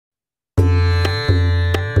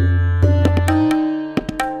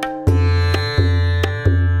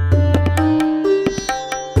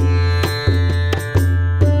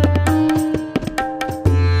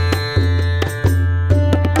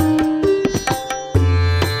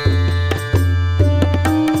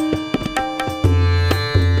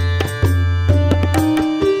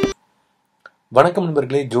வணக்கம்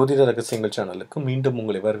நண்பர்களே, ஜோதிட ரகசியங்கள் சேனலுக்கு மீண்டும்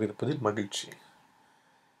உங்களை வரவேற்பதில் மகிழ்ச்சி.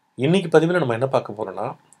 இன்னைக்கு பதிவில் நம்ம என்ன பார்க்க போறோம்னா,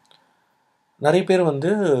 நிறைய பேர்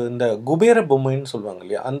இந்த குபேர பொம்மைன்னு சொல்லுவாங்க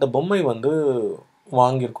இல்லையா, அந்த பொம்மை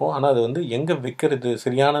வாங்கியிருக்கோம். ஆனால் அது எங்கே வைக்கிறது,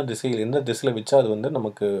 சரியான திசையில் எந்த திசையில் வச்சா அது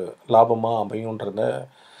நமக்கு லாபமாக அமையுன்றத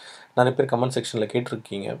நிறைய பேர் கமெண்ட் செக்ஷனில்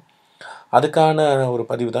கேட்டிருக்கீங்க. அதுக்கான ஒரு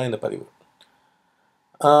பதிவு தான் இந்த பதிவு.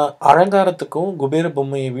 அலங்காரத்துக்கும் குபேர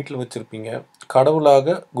பொம்மையை வீட்டில் வச்சுருப்பீங்க.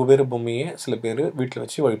 கடவுளாக குபேர பொம்மையை சில பேர் வீட்டில்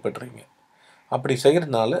வச்சு வழிபடுறீங்க. அப்படி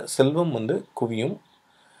செய்கிறதுனால செல்வம் குவியும்.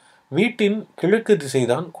 வீட்டின் கிழக்கு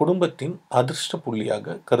திசைதான் குடும்பத்தின் அதிர்ஷ்ட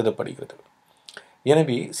புள்ளியாக கருதப்படுகிறது.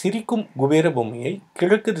 எனவே சிரிக்கும் குபேர பொம்மையை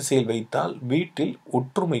கிழக்கு திசையில் வைத்தால் வீட்டில்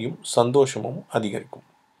ஒற்றுமையும் சந்தோஷமும் அதிகரிக்கும்.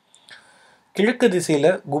 கிழக்கு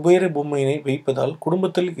திசையில் குபேர பொம்மையினை வைப்பதால்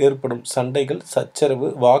குடும்பத்தில் ஏற்படும் சண்டைகள், சச்சரவு,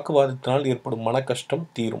 வாக்குவாதத்தினால் ஏற்படும் மன கஷ்டம்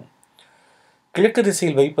தீரும். கிழக்கு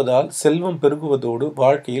திசையில் வைப்பதால் செல்வம் பெருகுவதோடு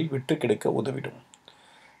வாழ்க்கையில் விட்டு கிடைக்க உதவிடும்.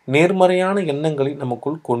 நேர்மறையான எண்ணங்களை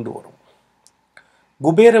நமக்குள் கொண்டு வரும்.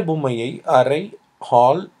 குபேர பொம்மையை அறை,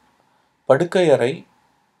 ஹால், படுக்கை அறை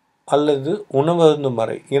அல்லது உணவருந்தும்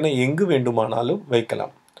அறை என எங்கு வேண்டுமானாலும்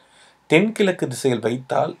வைக்கலாம். தென்கிழக்கு திசையில்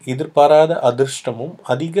வைத்தால் எதிர்பாராத அதிர்ஷ்டமும்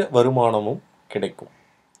அதிக வருமானமும் கிடைக்கும்.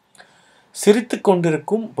 சிரித்து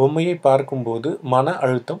கொண்டிருக்கும் பொம்மையை பார்க்கும்போது மன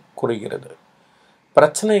அழுத்தம் குறைகிறது.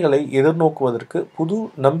 பிரச்சனைகளை எதிர்நோக்குவதற்கு புது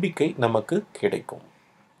நம்பிக்கை நமக்கு கிடைக்கும்.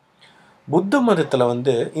 புத்த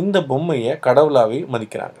மதத்தில் இந்த பொம்மையை கடவுளாகவே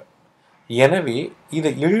மதிக்கிறாங்க. எனவே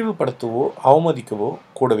இதை இழிவுபடுத்தவோ அவமதிக்கவோ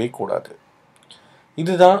கூடவே கூடாது.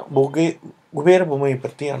 இதுதான் குபேர பொம்மையை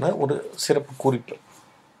பற்றியான ஒரு சிறப்பு குறிப்பு.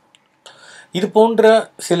 இது போன்ற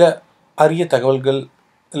சில அரிய தகவல்கள்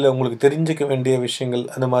இல்லை உங்களுக்கு தெரிஞ்சிக்க வேண்டிய விஷயங்கள்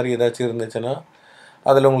அந்த மாதிரி ஏதாச்சும் இருந்துச்சுன்னா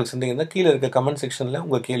அதில் உங்களுக்கு சந்தேகம் கீழே இருக்க கமெண்ட் செக்ஷனில்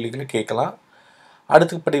உங்கள் கேள்விகளை கேட்கலாம்.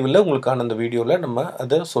 அடுத்த பதிவில் உங்களுக்கான அந்த வீடியோவில் நம்ம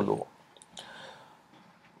அதை சொல்லுவோம்.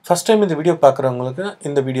 ஃபஸ்ட் டைம் இந்த வீடியோ பார்க்குறவங்களுக்கு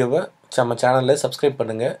இந்த வீடியோவை நம்ம சேனலில் சப்ஸ்கிரைப்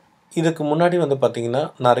பண்ணுங்கள். இதுக்கு முன்னாடி பார்த்திங்கன்னா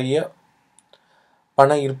நிறைய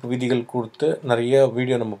பண ஈர்ப்பு விதிகள் கொடுத்து நிறைய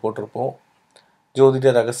வீடியோ நம்ம போட்டிருப்போம்.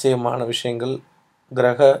 ஜோதிட ரகசியமான விஷயங்கள்,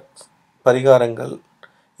 கிரக பரிகாரங்கள்,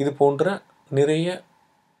 இது போன்ற நிறைய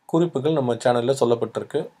குறிப்புகள் நம்ம சேனலில்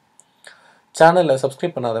சொல்லப்பட்டிருக்கு. சேனலில்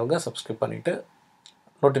சப்ஸ்கிரைப் பண்ணாதவங்க சப்ஸ்கிரைப் பண்ணிவிட்டு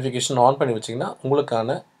நோட்டிஃபிகேஷன் ஆன் பண்ணி வச்சிங்கன்னா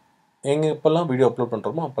உங்களுக்கான எங்கே எப்போல்லாம் வீடியோ அப்லோட்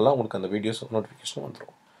பண்ணுறோமோ அப்போல்லாம் உங்களுக்கு அந்த வீடியோஸ் நோட்டிஃபிகேஷன்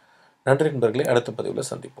வந்துடும். நன்றி நண்பர்களே, அடுத்த பதிவில்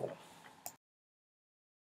சந்திப்போம்.